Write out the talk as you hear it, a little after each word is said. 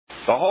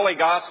The Holy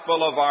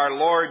Gospel of our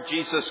Lord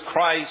Jesus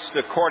Christ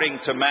according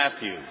to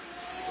Matthew.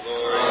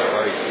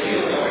 Glory to you,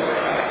 Lord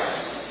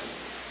Christ.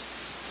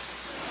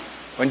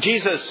 When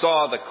Jesus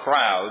saw the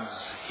crowds,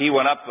 he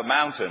went up the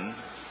mountain,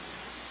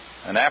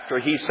 and after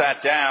he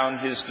sat down,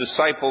 his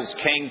disciples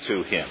came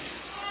to him.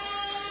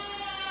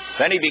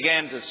 Then he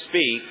began to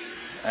speak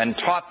and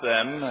taught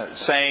them,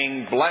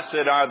 saying,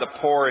 "Blessed are the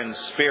poor in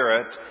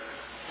spirit,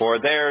 for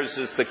theirs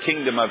is the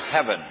kingdom of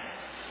heaven.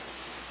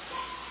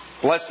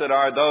 Blessed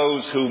are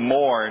those who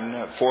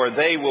mourn, for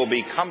they will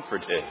be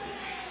comforted.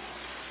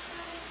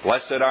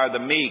 Blessed are the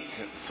meek,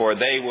 for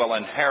they will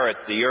inherit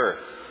the earth.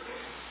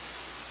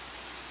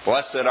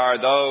 Blessed are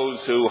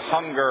those who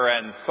hunger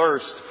and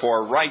thirst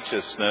for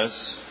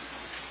righteousness,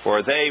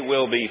 for they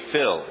will be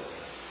filled.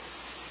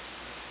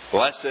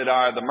 Blessed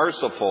are the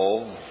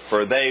merciful,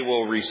 for they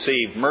will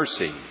receive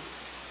mercy.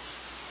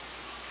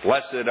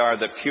 Blessed are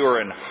the pure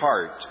in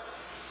heart,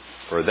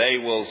 for they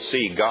will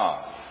see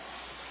God.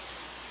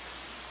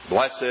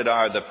 Blessed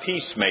are the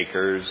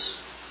peacemakers,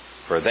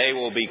 for they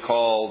will be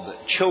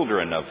called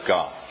children of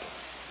God.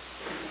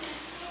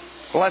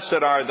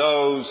 Blessed are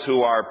those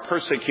who are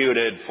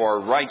persecuted for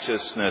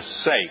righteousness'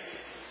 sake,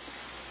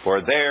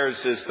 for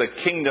theirs is the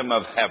kingdom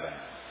of heaven.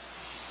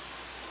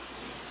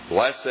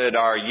 Blessed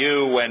are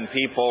you when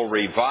people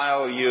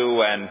revile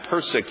you and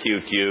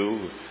persecute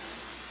you,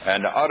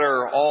 and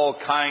utter all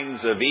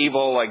kinds of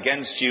evil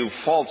against you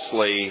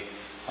falsely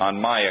on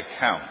my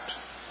account.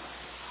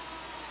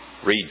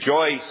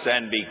 Rejoice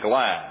and be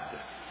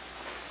glad,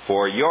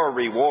 for your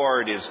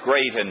reward is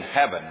great in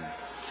heaven.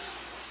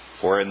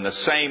 For in the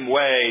same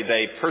way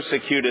they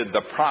persecuted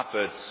the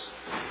prophets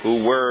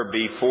who were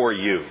before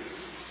you."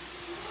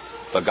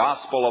 The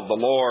Gospel of the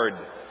Lord.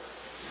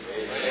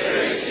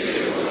 Praise to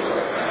you,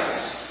 Lord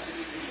Christ.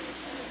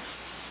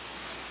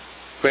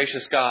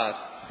 Gracious God,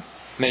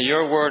 may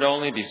your word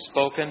only be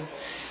spoken,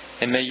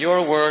 and may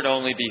your word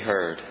only be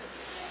heard.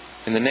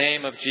 In the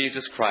name of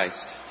Jesus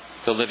Christ,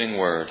 the living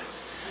word.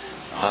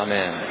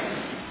 Amen.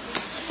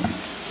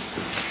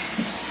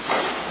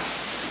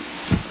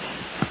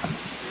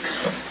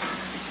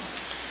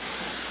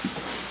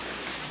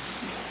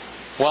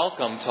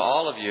 Welcome to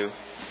all of you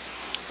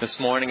this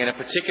morning, and a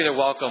particular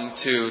welcome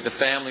to the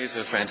families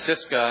of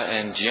Francisca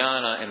and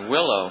Gianna and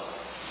Willow.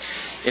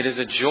 It is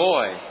a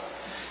joy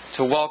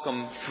to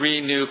welcome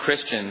 3 new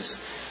Christians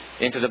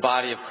into the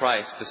body of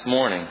Christ this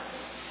morning.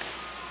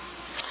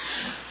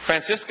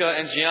 Francisca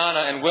and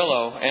Gianna and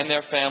Willow and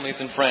their families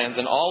and friends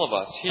and all of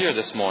us here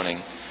this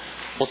morning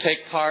will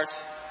take part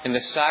in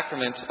the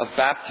sacrament of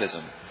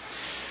baptism,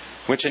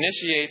 which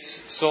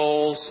initiates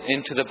souls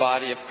into the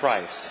body of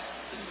Christ,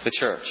 the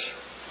Church.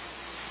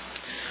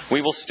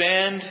 We will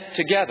stand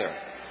together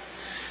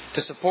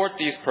to support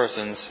these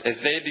persons as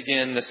they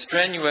begin the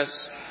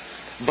strenuous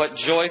but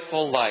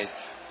joyful life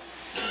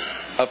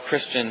of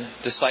Christian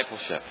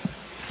discipleship.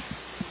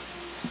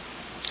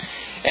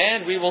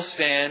 And we will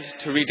stand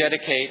to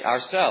rededicate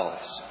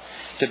ourselves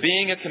to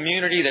being a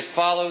community that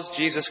follows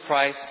Jesus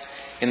Christ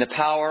in the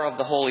power of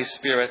the Holy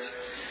Spirit,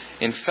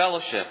 in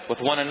fellowship with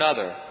one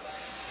another,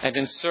 and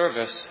in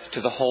service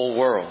to the whole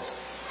world.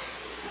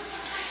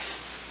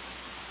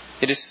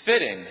 It is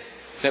fitting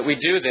that we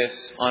do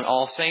this on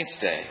All Saints'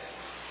 Day,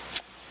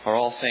 or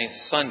All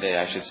Saints' Sunday,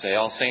 I should say.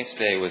 All Saints'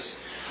 Day was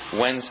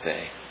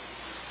Wednesday,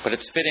 but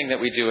it's fitting that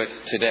we do it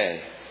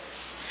today.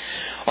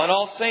 On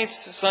All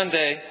Saints'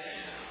 Sunday,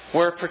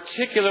 we're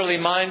particularly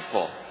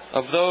mindful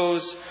of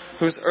those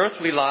whose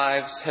earthly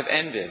lives have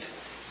ended,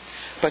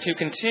 but who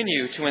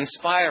continue to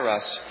inspire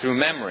us through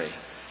memory.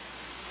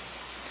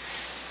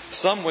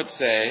 Some would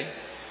say,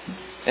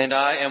 and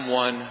I am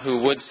one who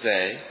would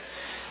say,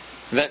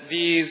 that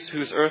these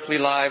whose earthly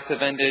lives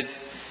have ended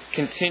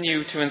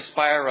continue to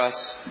inspire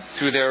us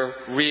through their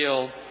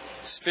real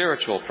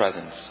spiritual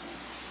presence.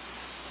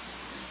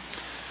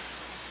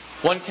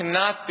 One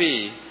cannot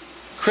be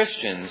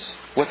Christians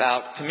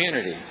without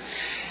community.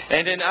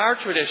 And in our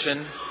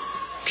tradition,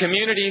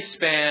 community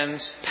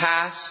spans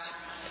past,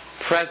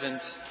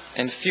 present,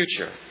 and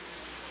future.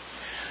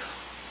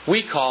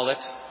 We call it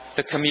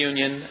the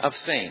communion of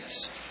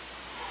saints.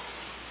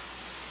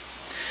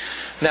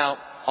 Now,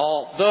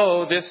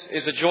 although this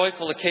is a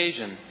joyful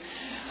occasion,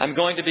 I'm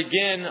going to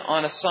begin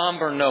on a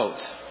somber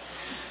note,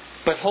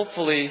 but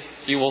hopefully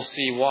you will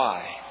see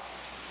why.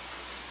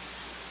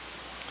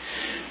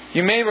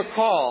 You may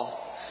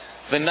recall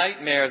the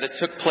nightmare that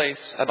took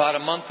place about a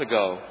month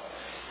ago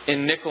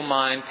in Nickel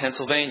Mine,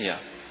 Pennsylvania.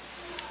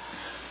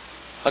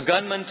 A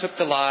gunman took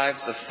the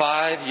lives of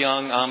 5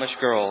 young Amish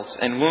girls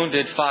and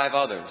wounded 5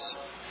 others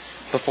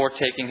before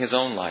taking his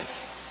own life.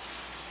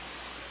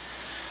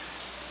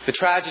 The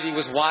tragedy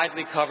was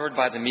widely covered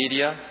by the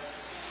media.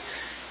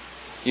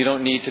 You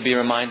don't need to be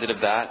reminded of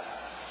that.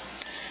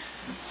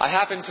 I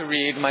happened to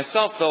read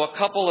myself, though, a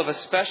couple of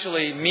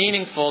especially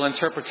meaningful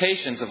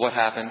interpretations of what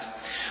happened.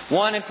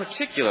 One in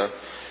particular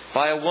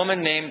by a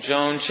woman named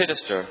Joan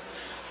Chittister,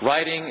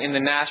 writing in the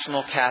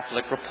National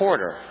Catholic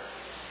Reporter.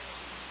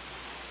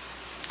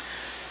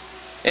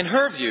 In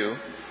her view,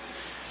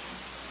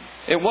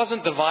 it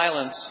wasn't the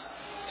violence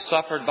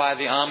suffered by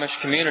the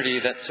Amish community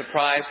that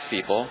surprised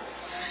people.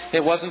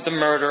 It wasn't the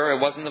murder, it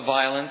wasn't the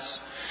violence.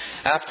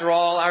 After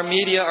all, our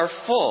media are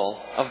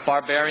full of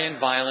barbarian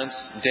violence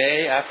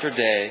day after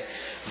day.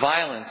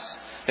 Violence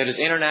that is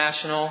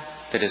international,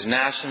 that is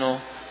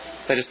national,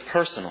 that is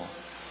personal.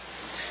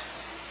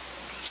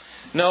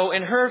 No,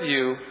 in her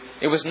view,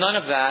 it was none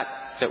of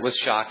that was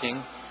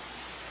shocking.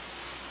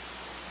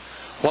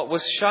 What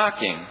was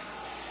shocking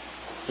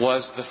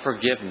was the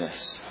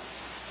forgiveness.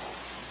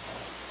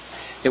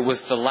 It was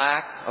the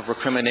lack of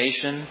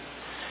recrimination.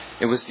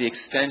 It was the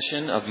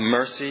extension of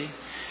mercy.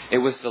 It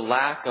was the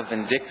lack of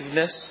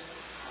vindictiveness.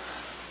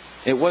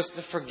 It was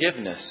the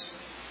forgiveness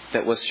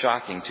that was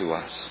shocking to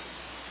us.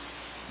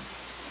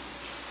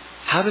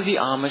 How do the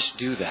Amish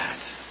do that?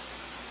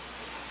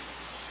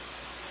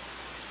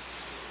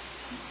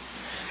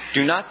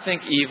 Do not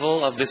think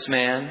evil of this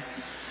man,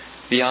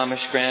 the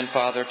Amish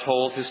grandfather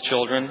told his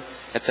children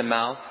at the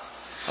mouth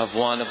of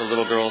one of the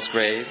little girl's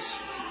graves.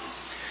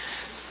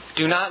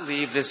 Do not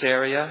leave this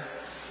area.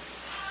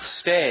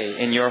 Stay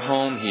in your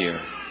home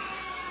here,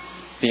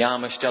 the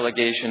Amish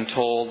delegation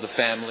told the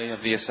family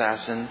of the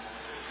assassin.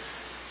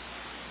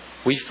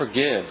 We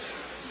forgive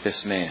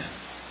this man.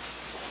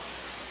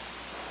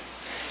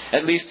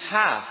 At least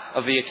half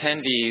of the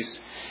attendees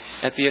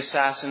at the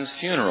assassin's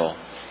funeral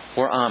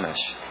were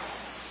Amish.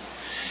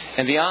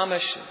 And the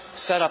Amish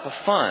set up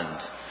a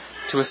fund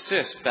to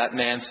assist that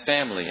man's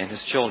family and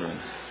his children.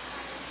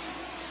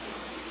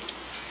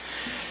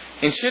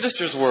 In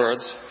Chittister's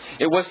words,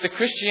 it was the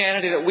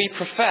Christianity that we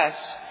profess,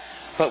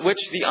 but which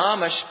the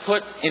Amish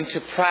put into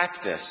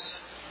practice,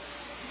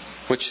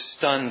 which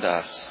stunned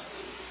us.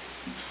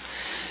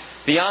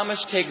 The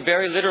Amish take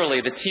very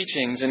literally the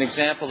teachings and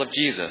example of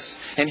Jesus.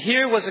 And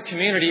here was a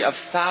community of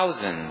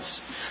thousands,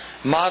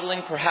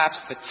 modeling perhaps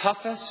the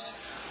toughest,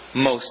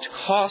 most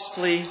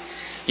costly,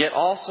 yet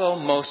also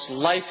most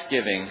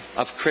life-giving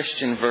of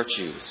Christian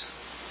virtues.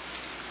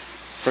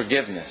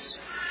 Forgiveness.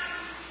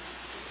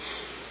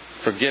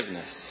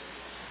 Forgiveness.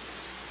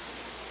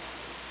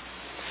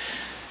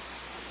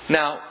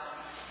 Now,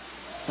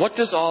 what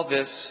does all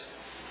this,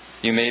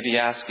 you may be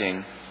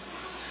asking,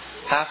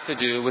 have to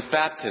do with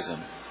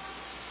baptism?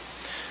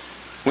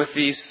 With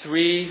these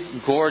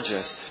three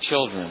gorgeous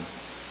children?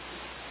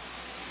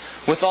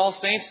 With All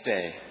Saints'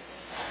 Day?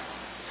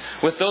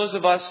 With those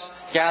of us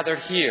gathered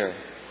here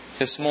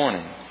this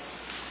morning?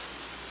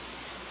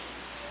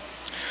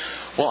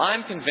 Well,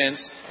 I'm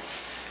convinced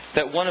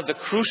that one of the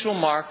crucial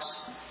marks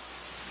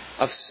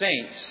of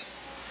saints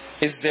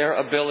is their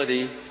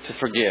ability to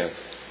forgive.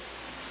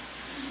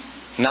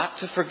 Not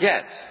to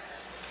forget,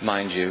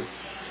 mind you,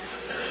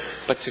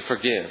 but to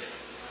forgive.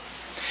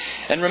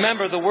 And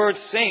remember, the word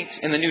saint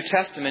in the New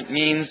Testament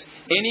means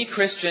any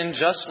Christian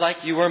just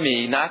like you or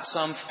me, not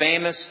some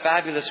famous,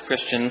 fabulous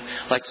Christian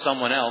like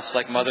someone else,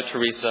 like Mother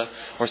Teresa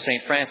or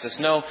St. Francis.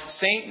 No,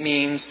 saint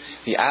means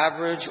the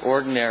average,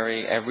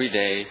 ordinary,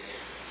 everyday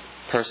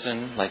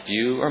person like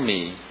you or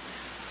me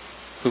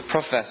who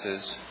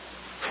professes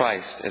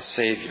Christ as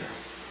Savior.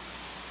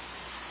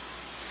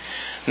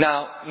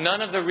 Now,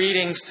 none of the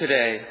readings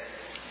today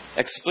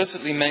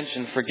explicitly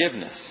mention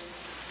forgiveness,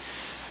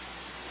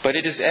 but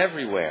it is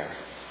everywhere.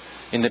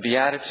 In the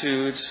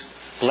Beatitudes,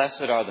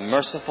 blessed are the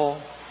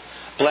merciful,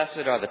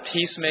 blessed are the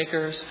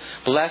peacemakers,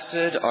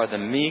 blessed are the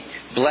meek,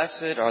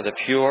 blessed are the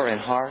pure in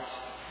heart.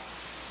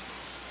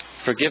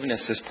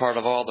 Forgiveness is part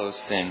of all those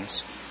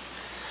things.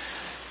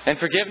 And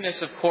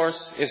forgiveness, of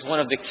course, is one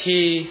of the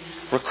key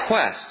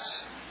requests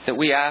that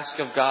we ask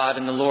of God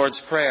in the Lord's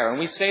Prayer. And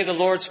we say the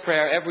Lord's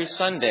Prayer every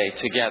Sunday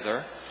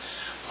together.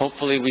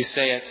 Hopefully we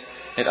say it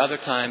at other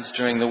times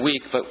during the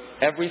week, but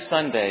every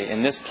Sunday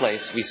in this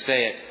place we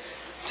say it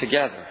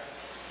together.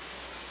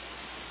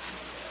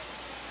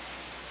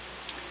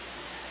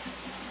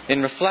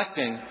 In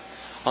reflecting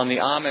on the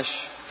Amish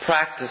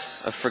practice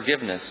of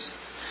forgiveness,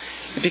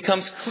 it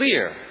becomes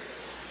clear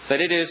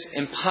that it is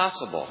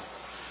impossible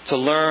to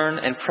learn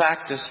and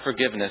practice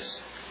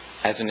forgiveness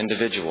as an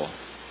individual.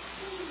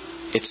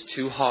 It's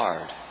too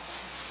hard.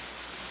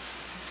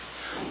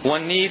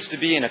 One needs to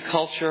be in a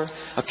culture,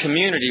 a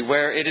community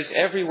where it is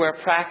everywhere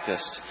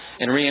practiced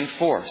and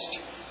reinforced.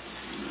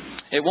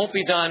 It won't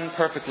be done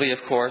perfectly,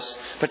 of course,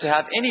 but to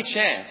have any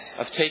chance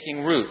of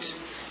taking root,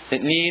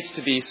 it needs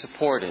to be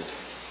supported,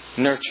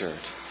 nurtured,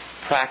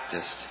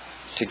 practiced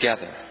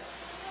together.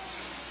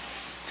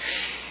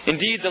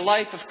 Indeed, the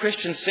life of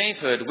Christian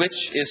sainthood,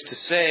 which is to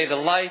say the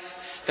life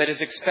that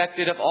is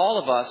expected of all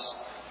of us,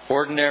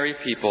 ordinary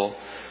people,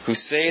 who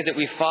say that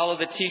we follow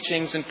the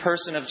teachings and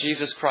person of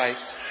Jesus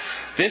Christ,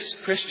 this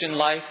Christian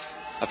life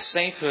of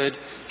sainthood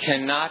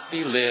cannot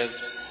be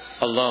lived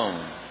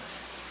alone.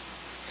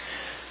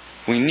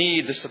 We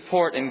need the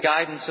support and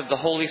guidance of the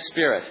Holy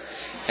Spirit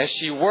as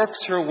she works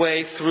her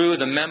way through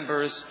the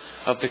members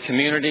of the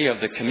community of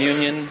the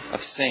communion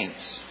of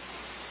saints.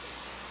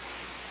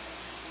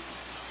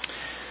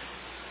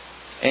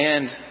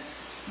 And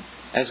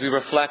as we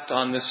reflect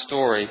on this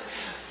story,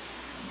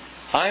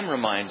 I'm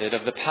reminded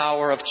of the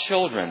power of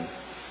children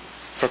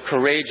for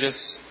courageous,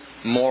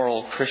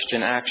 moral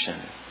Christian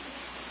action.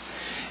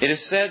 It is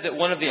said that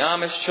one of the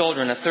Amish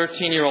children, a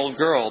 13-year-old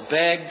girl,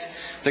 begged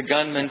the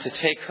gunman to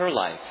take her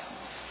life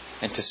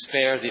and to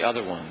spare the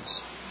other ones.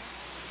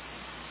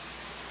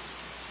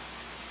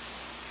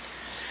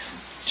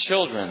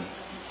 Children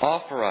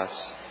offer us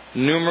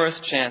numerous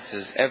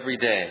chances every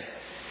day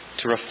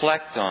to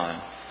reflect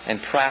on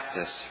and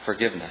practice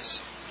forgiveness.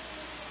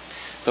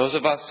 Those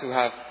of us who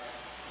have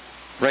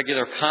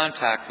regular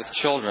contact with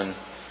children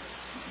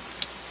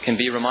can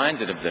be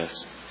reminded of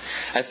this.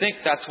 I think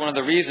that's one of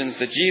the reasons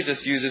that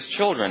Jesus uses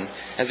children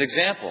as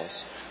examples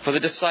for the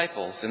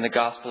disciples in the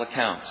gospel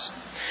accounts.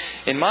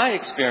 In my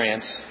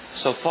experience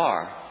so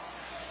far,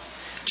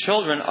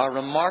 children are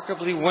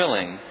remarkably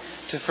willing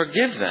to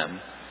forgive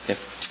to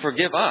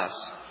forgive us,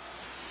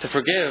 to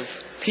forgive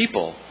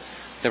people.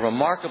 They're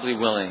remarkably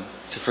willing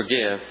to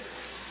forgive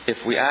if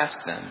we ask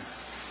them.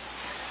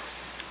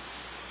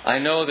 I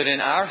know that in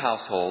our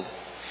household,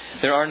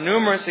 there are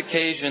numerous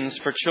occasions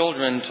for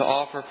children to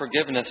offer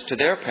forgiveness to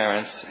their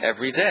parents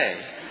every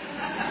day.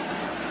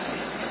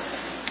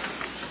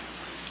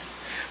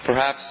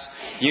 Perhaps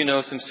you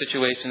know some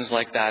situations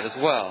like that as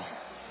well.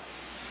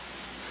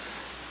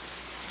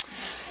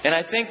 And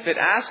I think that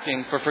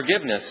asking for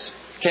forgiveness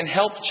can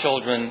help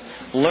children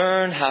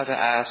learn how to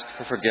ask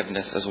for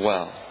forgiveness as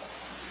well.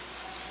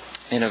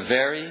 In a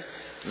very,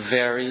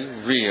 very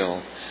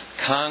real,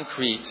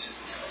 concrete,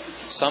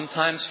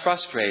 sometimes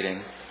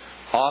frustrating,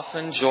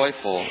 often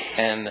joyful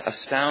and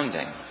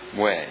astounding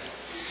way.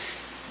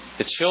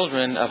 The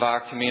children of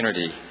our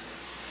community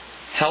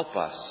help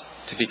us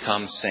to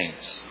become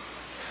saints.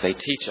 They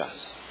teach us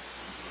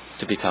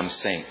to become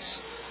saints.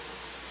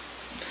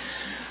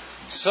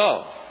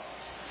 So,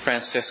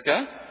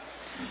 Francisca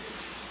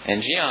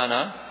and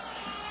Gianna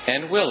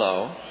and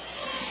Willow,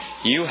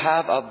 you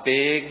have a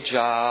big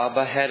job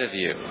ahead of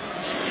you.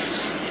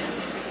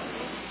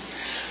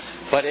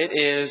 But it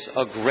is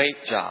a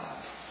great job,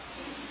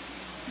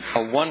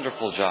 a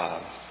wonderful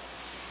job,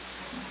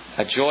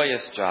 a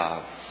joyous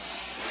job,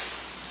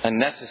 a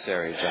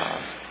necessary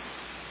job.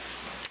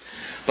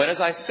 But as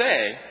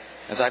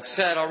I've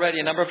said already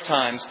a number of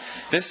times,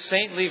 this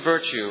saintly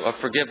virtue of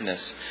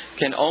forgiveness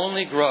can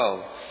only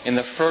grow in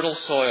the fertile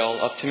soil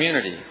of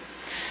community.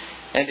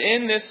 And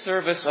in this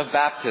service of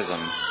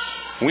baptism,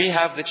 we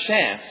have the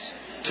chance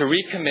to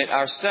recommit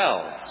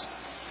ourselves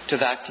to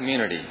that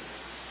community.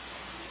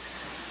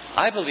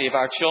 I believe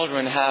our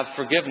children have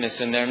forgiveness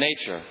in their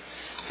nature.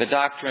 The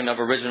doctrine of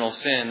original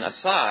sin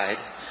aside,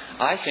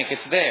 I think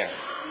it's there.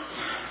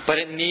 But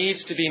it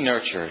needs to be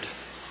nurtured,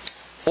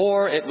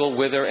 or it will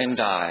wither and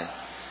die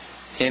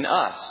in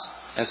us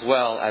as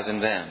well as in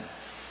them.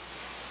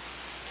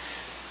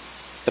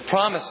 The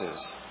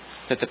promises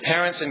that the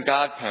parents and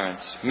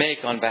godparents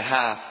make on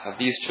behalf of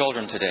these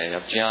children today,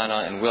 of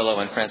Gianna and Willow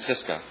and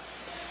Francisca,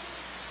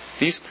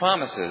 these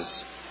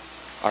promises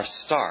are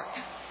stark.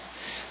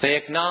 They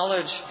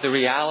acknowledge the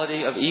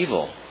reality of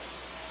evil,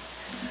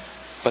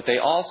 but they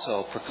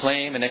also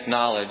proclaim and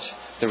acknowledge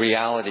the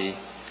reality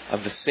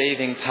of the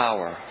saving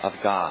power of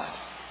God.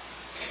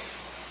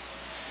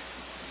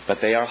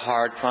 But they are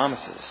hard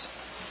promises.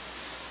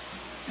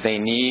 They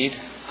need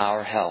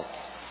our help.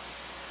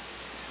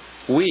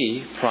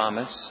 We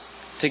promise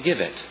to give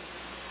it.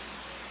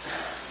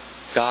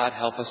 God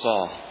help us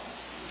all.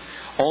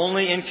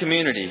 Only in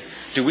community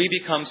do we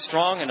become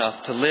strong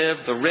enough to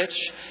live the rich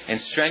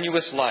and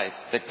strenuous life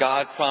that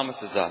God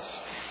promises us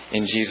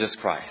in Jesus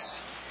Christ.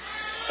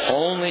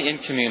 Only in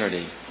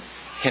community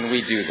can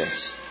we do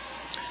this.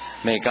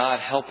 May God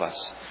help us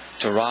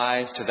to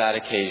rise to that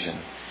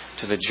occasion,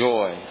 to the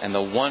joy and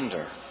the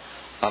wonder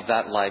of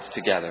that life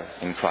together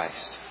in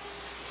Christ.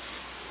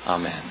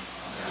 Amen.